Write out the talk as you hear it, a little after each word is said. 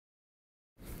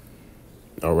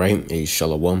All right, a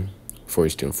shalom.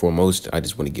 First and foremost, I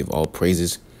just want to give all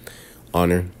praises,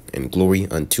 honor, and glory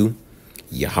unto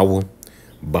Yahweh,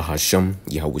 Bahasham,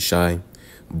 Yahushai,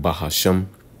 Bahasham,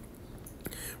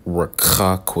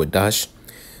 Rakha Kodash.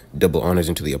 Double honors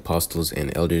unto the apostles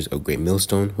and elders of Great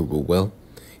Millstone who rule well,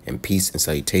 and peace and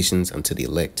salutations unto the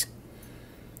elect.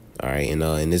 All right, and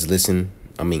in this lesson,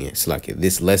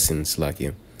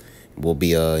 Slakia, will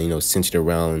be centered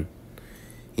around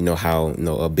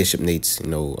how Bishop Nate's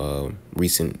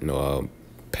recent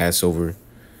Passover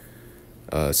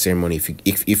ceremony,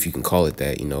 if you can call it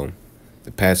that.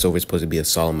 The Passover is supposed to be a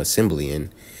solemn assembly,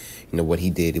 and what he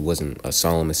did, it wasn't a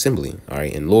solemn assembly. All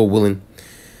right, and Lord willing,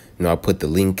 I'll put the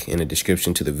link in the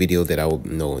description to the video that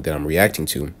that I'm reacting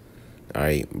to. All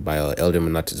right, by Elder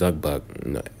Manatazagba,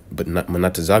 but not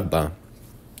Manatazagba.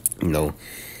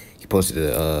 He posted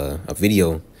a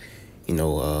video,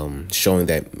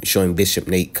 showing Bishop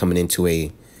Nate coming into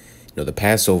the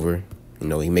Passover.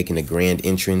 He making a grand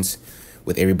entrance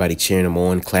with everybody cheering him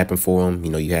on, clapping for him.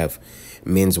 You have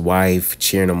men's wife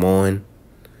cheering him on.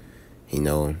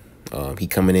 He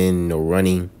coming in,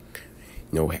 running,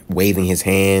 waving his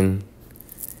hand,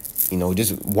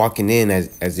 just walking in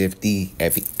as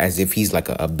if he's like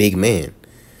a big man.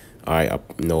 All right,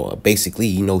 basically,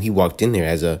 he walked in there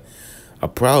as a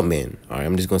proud man. All right,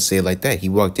 I'm just gonna say it like that. He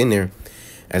walked in there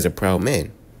as a proud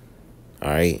man. All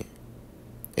right,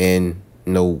 and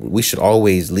we should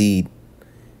always lead.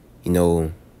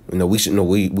 We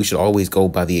should always go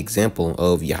by the example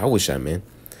of Yahushua, man.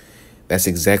 That's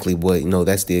exactly what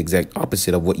that's the exact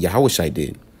opposite of what Yahushua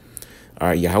did. All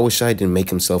right, Yahushua didn't make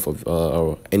himself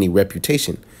any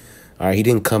reputation. All right, he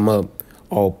didn't come up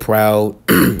all proud.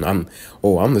 I'm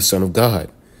the son of God.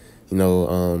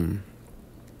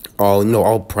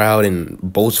 All proud and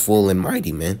boastful and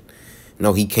mighty, man.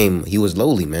 No, he was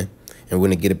lowly, man. And we're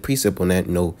gonna get a precept on that,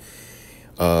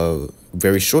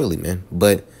 very shortly, man.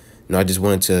 But I just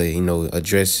wanted to,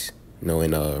 address,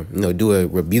 and do a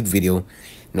rebuke video,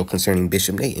 concerning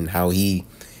Bishop Nate and how he,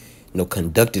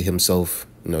 conducted himself,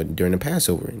 during the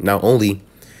Passover. Not only,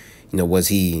 was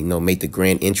he, made the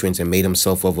grand entrance and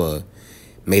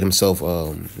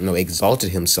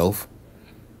exalted himself.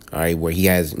 All right, where he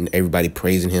has everybody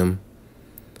praising him.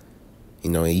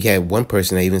 He had one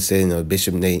person that even said,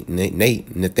 Bishop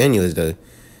Nathaniel is the,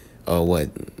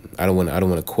 what? I don't want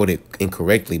to quote it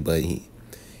incorrectly, but he,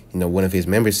 one of his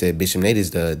members said Bishop Nate is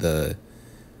the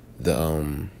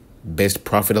best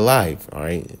prophet alive. All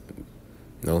right,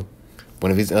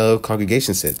 one of his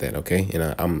congregation said that. Okay,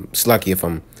 and I'm slucky if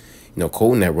I'm,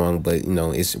 quoting that wrong, but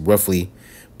it's roughly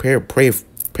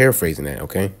paraphrasing that.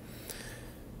 Okay.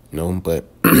 But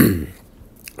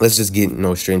let's just get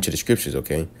straight into the scriptures,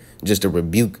 okay? Just to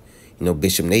rebuke,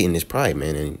 Bishop Nate in his pride,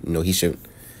 man, and he should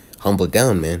humble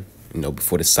down, man,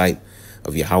 before the sight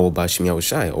of Yahweh Bashim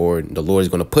Yahushai, or the Lord is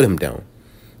going to put him down.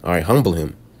 All right, humble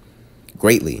him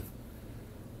greatly.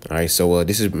 All right, so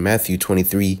this is Matthew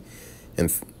 23,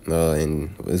 and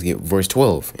let's get verse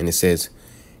 12, and it says,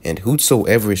 "And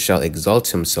whosoever shall exalt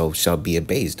himself shall be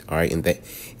abased." All right, and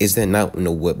is that not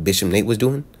what Bishop Nate was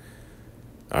doing?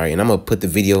 All right, and I'm going to put the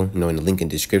video, in the link in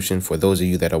the description. For those of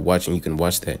you that are watching, you can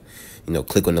watch that,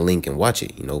 click on the link and watch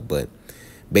it, but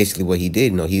basically what he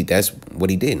did, that's what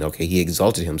he did, okay? He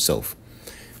exalted himself,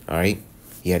 all right?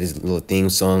 He had his little theme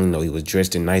song, he was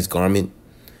dressed in nice garment,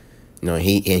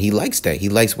 he likes that. He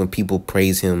likes when people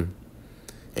praise him,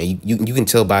 and you can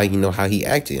tell by, how he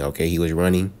acted, okay? He was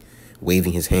running,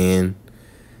 waving his hand,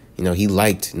 he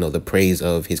liked, the praise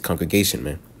of his congregation,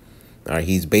 man. All right,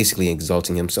 he's basically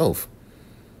exalting himself.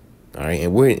 All right,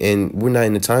 and we're not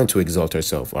in the time to exalt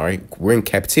ourselves. All right, we're in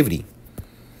captivity.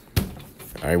 All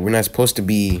right, we're not supposed to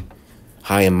be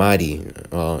high and mighty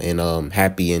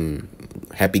and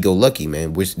happy-go-lucky,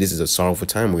 man. This is a sorrowful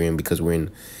time we're in, because we're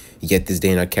in yet this day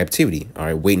in our captivity. All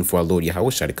right, waiting for our Lord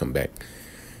Yahushua to come back.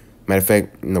 Matter of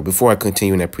fact, before I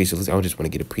continue in that precept, I just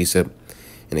want to get a precept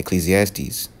in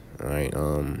Ecclesiastes. All right,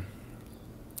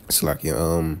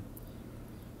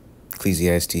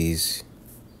 Ecclesiastes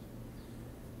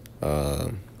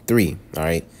 3. All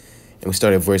right, and we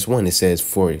start at verse 1. It says,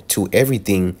 "For to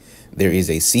everything there is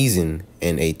a season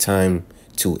and a time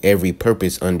to every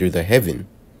purpose under the heaven.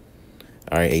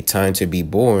 All right, a time to be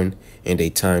born and a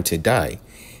time to die,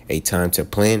 a time to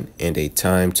plant and a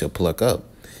time to pluck up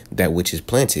that which is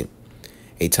planted,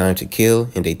 a time to kill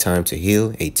and a time to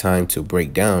heal, a time to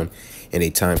break down and a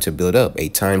time to build up, a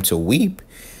time to weep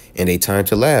and a time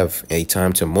to laugh, a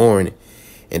time to mourn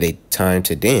and a time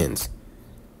to dance."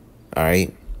 All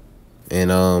right, and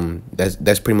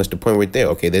that's pretty much the point right there.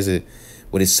 Okay,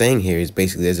 what it's saying here is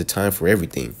basically there's a time for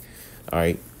everything. All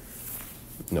right,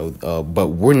 But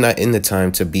we're not in the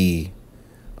time to be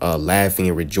laughing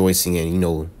and rejoicing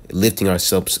and lifting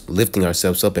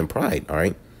ourselves up in pride. All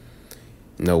right.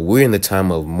 We're in the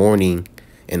time of mourning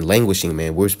and languishing,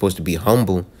 man. We're supposed to be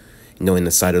humble, in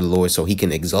the sight of the Lord, so He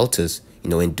can exalt us,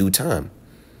 in due time.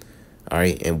 All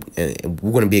right, and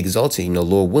we're going to be exalted,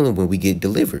 Lord willing, when we get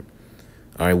delivered.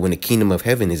 All right, when the kingdom of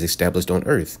heaven is established on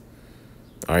earth.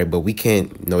 All right, but we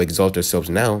can't, exalt ourselves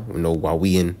now, while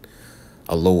we in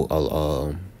a low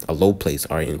place,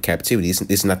 all right, in captivity.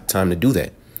 It's not the time to do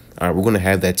that. All right, we're going to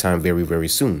have that time very, very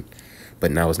soon,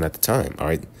 but now is not the time. All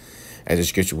right, as the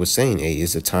scripture was saying, hey,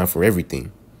 it's a time for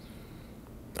everything.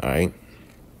 All right,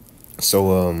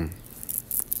 so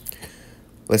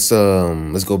let's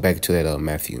go back to that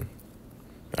Matthew.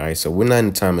 All right, so we're not in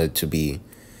the time to be,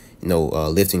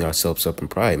 lifting ourselves up in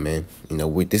pride, man.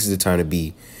 This is the time to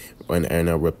be in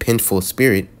a repentful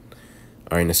spirit,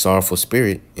 or in a sorrowful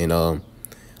spirit, and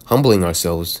humbling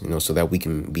ourselves, so that we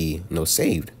can be,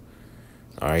 saved.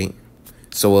 All right.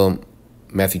 So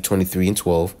Matthew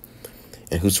 23:12,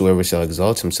 and whosoever shall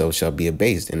exalt himself shall be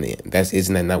abased. And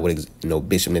isn't that not what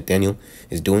Bishop Nathaniel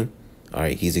is doing? All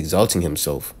right, he's exalting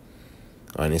himself.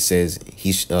 And it says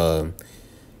he shall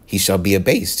be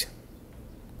abased.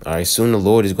 All right, soon the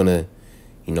Lord is gonna,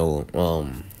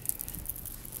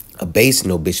 abase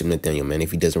Bishop Nathaniel, man,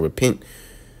 if he doesn't repent,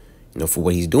 for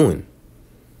what he's doing.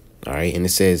 All right, and it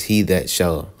says he that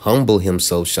shall humble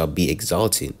himself shall be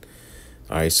exalted.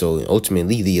 All right, so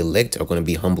ultimately the elect are going to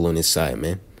be humble on his side,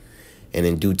 man. And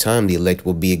in due time, the elect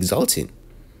will be exalted.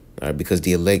 All right, because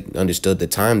the elect understood the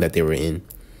time that they were in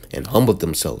and humbled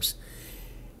themselves.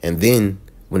 And then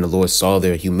when the Lord saw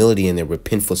their humility and their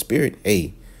repentful spirit,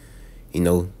 hey,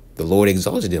 the Lord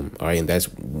exalted them. All right, and that's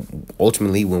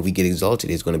ultimately when we get exalted,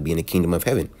 it's going to be in the kingdom of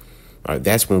heaven. All right,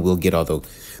 that's when we'll get all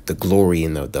the glory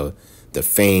and the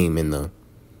fame and the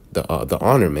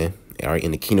honor, man. All right,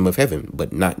 in the kingdom of heaven,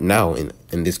 but not now in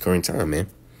this current time, man.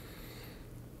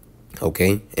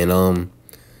 Okay, and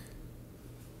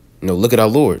look at our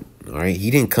Lord. All right, He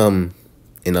didn't come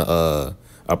in a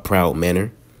proud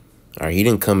manner. All right, He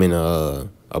didn't come in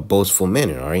a boastful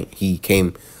manner. All right, He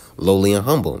came lowly and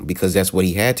humble because that's what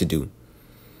He had to do.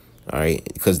 All right,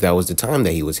 because that was the time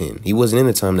that He was in. He wasn't in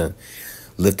the time to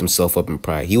lift Himself up in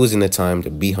pride. He was in the time to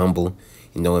be humble,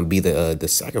 and be the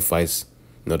sacrifice,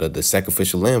 the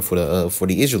sacrificial lamb for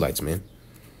the Israelites, man.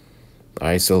 All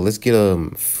right, so let's get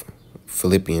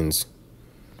Philippians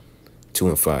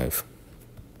 2:5.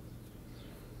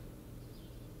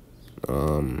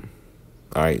 All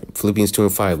right, Philippians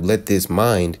 2:5. Let this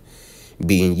mind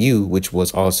be in you, which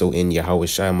was also in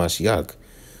Yahushua Mashiach,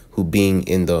 who being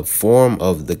in the form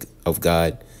of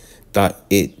God, thought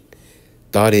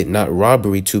it not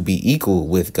robbery to be equal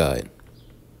with God.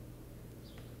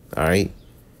 All right.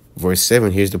 Verse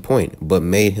 7, here's the point. But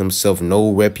made himself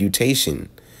no reputation,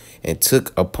 and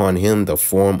took upon him the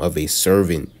form of a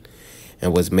servant,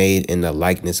 and was made in the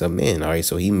likeness of men. All right,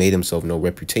 so he made himself no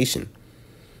reputation.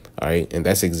 All right, and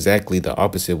that's exactly the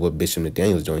opposite of what Bishop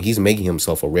Nathaniel is doing. He's making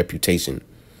himself a reputation.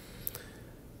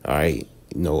 All right,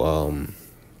 you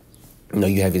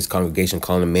have his congregation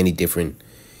calling him many different,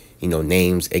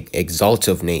 names,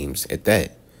 exaltive names at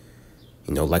that.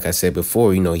 Like I said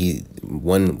before, he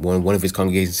one of his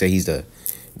congregations say he's the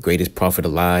greatest prophet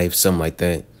alive, something like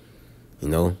that.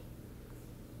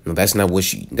 That's not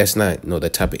the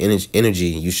type of energy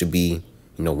you should be,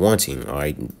 wanting. All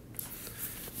right,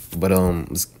 but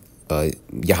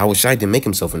Yahushua didn't make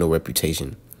himself no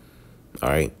reputation. All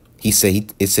right, he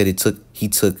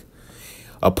took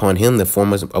upon him the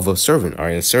form of a servant. All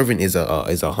right, a servant is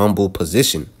a humble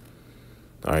position.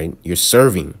 All right, you're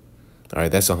serving. All right,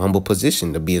 that's a humble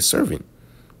position to be a servant.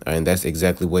 All right, and that's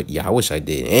exactly what Yahushua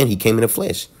did. And He came in the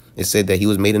flesh. It said that He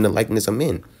was made in the likeness of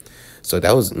men. So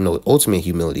that was ultimate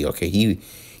humility. Okay, He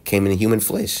came in human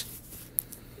flesh.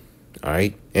 All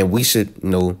right, and we should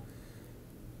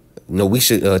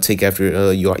take after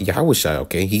Yahushua.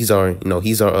 Okay, He's our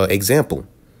example,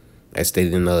 as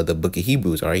stated in the book of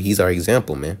Hebrews. All right, He's our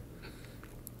example, man.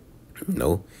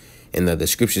 And the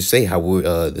scriptures say how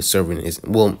the servant is.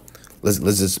 Well,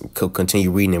 let's just continue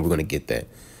reading, and we're going to get that.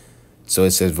 So it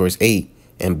says, verse 8,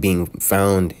 and being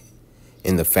found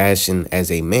in the fashion as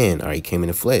a man, all right, He came in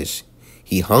the flesh.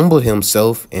 He humbled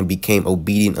Himself and became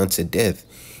obedient unto death,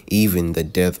 even the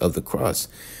death of the cross.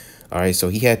 All right, so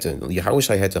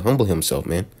Yahushua had to humble Himself,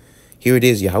 man. Here it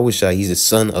is, Yahushua, He's the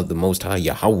Son of the Most High,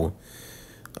 Yahweh.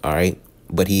 All right,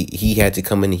 but he had to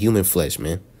come in the human flesh,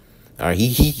 man. All right,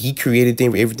 he created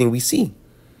everything we see.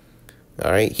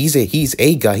 All right, he's a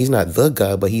God. He's not the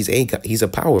God, but He's a God. He's a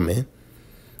power, man.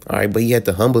 All right, but He had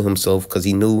to humble Himself because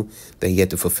He knew that He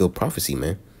had to fulfill prophecy,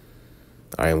 man.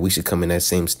 All right, and we should come in that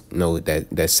same,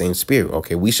 that same spirit.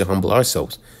 Okay, we should humble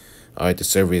ourselves. All right, the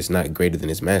servant is not greater than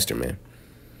his master, man.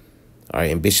 All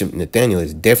right, and Bishop Nathaniel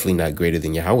is definitely not greater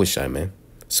than Yahushua, man.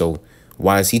 So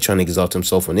why is he trying to exalt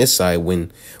himself on this side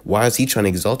why is he trying to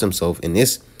exalt himself in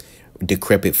this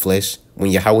decrepit flesh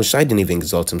when Yahushua didn't even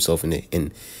exalt himself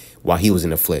while he was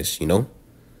in the flesh,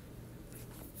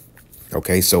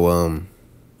 Okay, so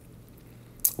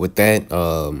with that,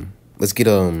 let's get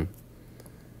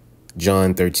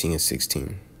John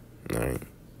 13:16. All right.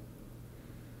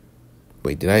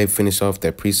 Wait, did I finish off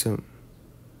that precept?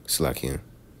 Slakia.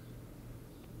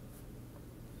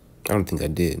 I don't think I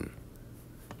did.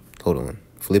 Hold on.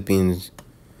 Philippians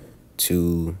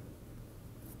 2.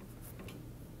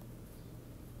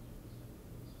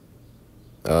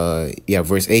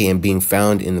 Verse 8, and being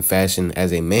found in the fashion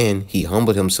as a man, he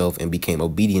humbled himself and became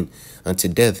obedient unto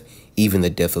death, even the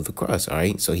death of the cross. All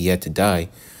right. So he had to die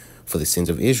for the sins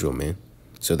of Israel, man,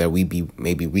 so that we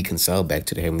maybe reconciled back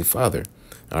to the Heavenly Father.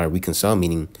 All right. Reconcile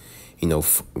meaning, to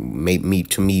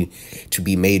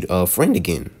be made a friend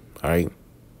again. All right.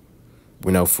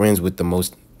 We're now friends with the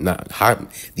most, not high,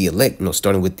 the elect. No,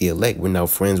 starting with the elect. We're now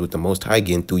friends with the Most High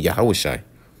again through Yahushua.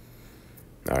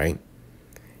 All right.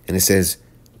 And it says,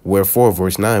 wherefore,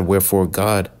 verse 9, wherefore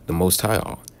God, the Most High,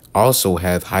 also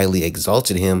hath highly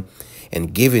exalted him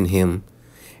and given him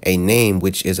a name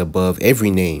which is above every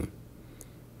name.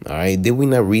 All right. Did we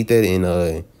not read that in,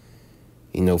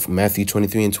 from Matthew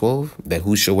 23:12, that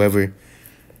whosoever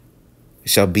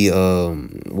shall be,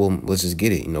 well, let's just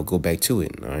get it, go back to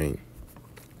it. All right.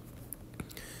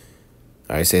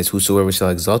 All right, it says, whosoever shall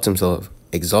exalt himself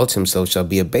shall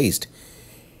be abased,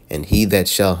 and he that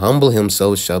shall humble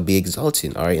himself shall be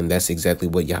exalted. All right, and that's exactly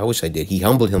what Yahushua did. He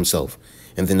humbled himself,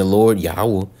 and then the Lord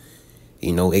Yahweh,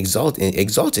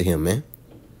 exalted him, man.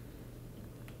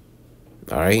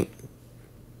 All right.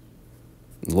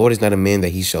 The Lord is not a man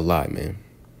that he shall lie, man.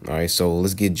 All right, so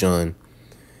let's get John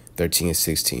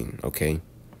 13:16, okay?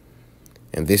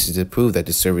 And this is to prove that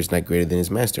the servant is not greater than his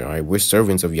master. All right, we're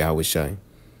servants of Yahushua.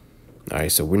 All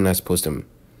right, so we're not supposed to,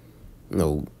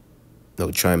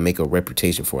 try and make a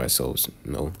reputation for ourselves,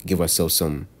 give ourselves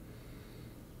some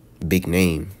big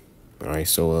name. All right,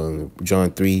 so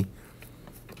John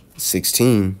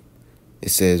 3:16, it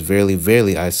says, verily,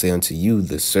 verily, I say unto you,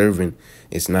 the servant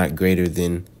is not greater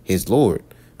than his Lord.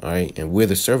 All right, and we're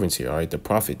the servants here. All right, the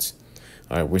prophets.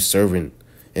 All right, we're serving,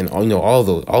 and all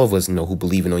of us who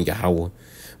believe in on Yahweh,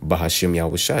 Bahashim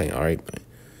Yahushai. All right,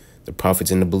 the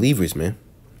prophets and the believers, man.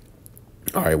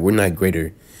 All right, we're not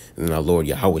greater than our Lord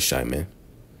Yahushai, man.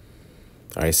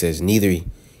 All right, it says, neither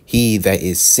he that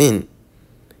is sent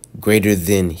greater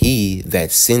than he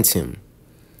that sent him.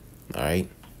 All right.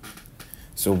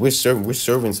 So we're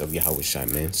servants of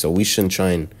Yahushai, man. So we shouldn't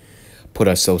try and put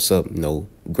ourselves up,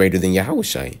 greater than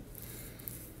Yahushai.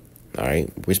 All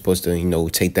right. We're supposed to,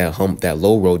 take that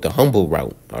low road, the humble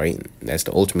route. All right. That's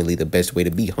ultimately the best way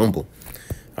to be, humble.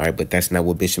 All right. But that's not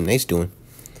what Bishop Nate's doing.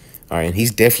 All right, and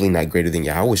he's definitely not greater than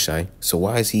Yahushai. So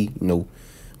why is he,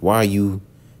 why are you,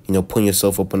 putting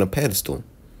yourself up on a pedestal?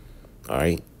 All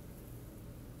right.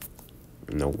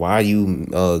 Why are you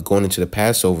going into the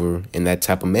Passover in that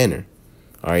type of manner?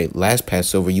 All right, last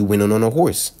Passover, you went on a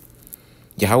horse.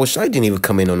 Yahushai didn't even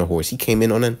come in on a horse. He came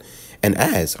in on an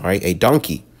ass, all right, a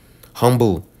donkey,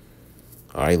 humble,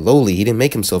 all right, lowly. He didn't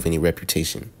make himself any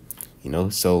reputation,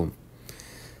 so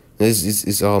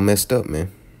it's all messed up,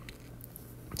 man.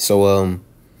 So, I'm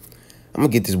going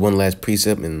to get this one last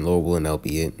precept, and Lord willing, that'll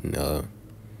be it. And,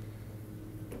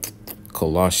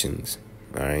 Colossians,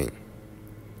 all right.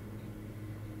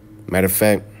 Matter of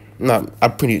fact, we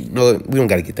don't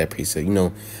got to get that precept.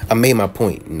 I made my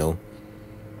point, All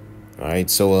right,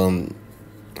 so,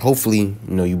 hopefully,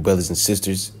 you brothers and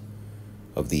sisters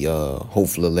of the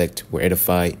hopeful elect were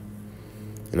edified.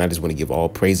 And I just want to give all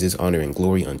praises, honor, and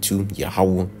glory unto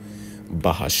Yahweh,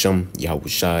 Bahasham,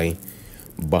 Yahushai,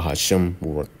 Bahasham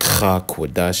Rakha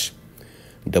Kodash.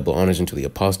 Double honors unto the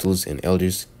apostles and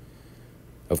elders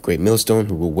of Great Millstone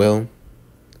who rule well,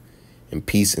 and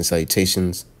peace and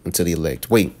salutations unto the elect.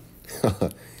 Wait,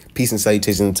 peace and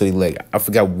salutations unto the elect. I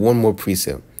forgot one more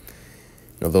precept.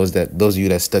 Those of you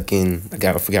that stuck in,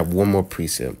 I forgot one more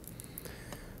precept.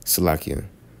 Salakia.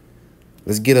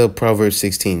 Let's get a Proverbs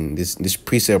 16. This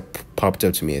precept popped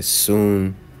up to me as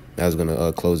soon as I was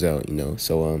gonna close out.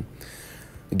 So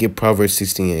get Proverbs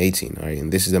 16:18. All right,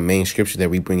 and this is the main scripture that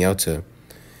we bring out to,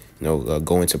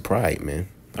 go into pride, man.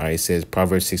 All right, it says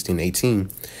Proverbs 16:18.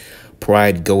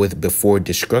 Pride goeth before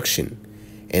destruction,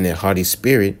 and a haughty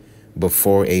spirit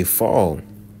before a fall.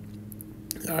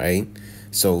 All right,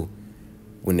 so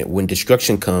When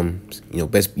destruction comes, you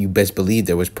best believe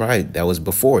there was pride that was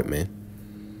before it, man.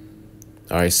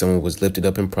 All right, someone was lifted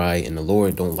up in pride, and the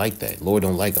Lord don't like that. Lord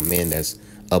don't like a man that's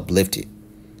uplifted.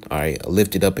 All right,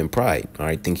 lifted up in pride. All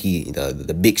right, think he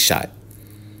the big shot.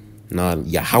 Nah,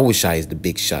 Yahweh Shai is the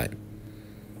big shot.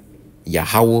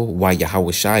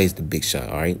 Yahweh Shai is the big shot.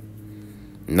 All right,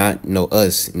 not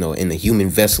us. In the human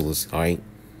vessels. All right.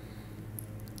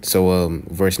 So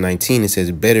verse 19, it says,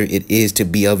 better it is to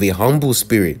be of a humble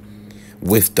spirit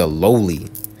with the lowly.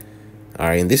 All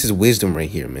right, and this is wisdom right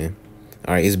here, man.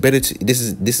 All right, it's better to this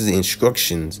is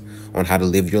instructions on how to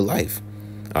live your life.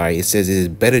 All right, it says it is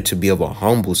better to be of a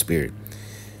humble spirit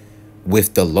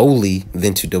with the lowly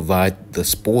than to divide the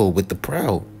spoil with the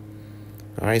proud.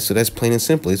 All right, so that's plain and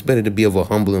simple. It's better to be of a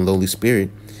humble and lowly spirit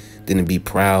than to be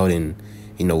proud and,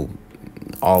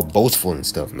 all boastful and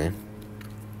stuff, man.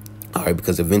 All right,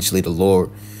 because eventually the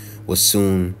Lord will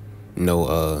soon,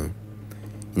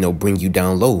 bring you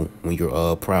down low when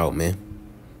you're proud, man.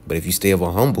 But if you stay of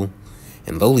a humble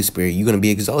and lowly spirit, you're gonna be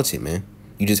exalted, man.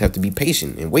 You just have to be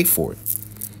patient and wait for it.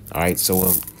 All right,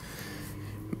 so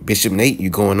Bishop Nate,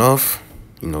 you're going off.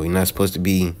 You're not supposed to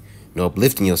be,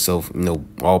 uplifting yourself,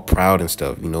 all proud and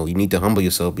stuff. You need to humble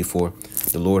yourself before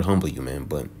the Lord humble you, man.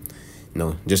 But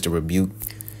just a rebuke.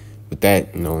 With that,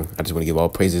 I just want to give all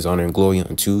praises, honor, and glory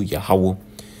unto Yahweh,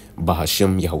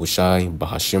 Bahashim, Yahweh Shai,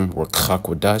 Bahashim,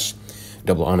 Rakak Wadash.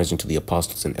 Double honors unto the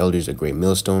apostles and elders at Great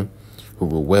Millstone, who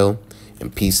rule well,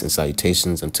 and peace and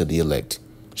salutations unto the elect.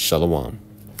 Shalom.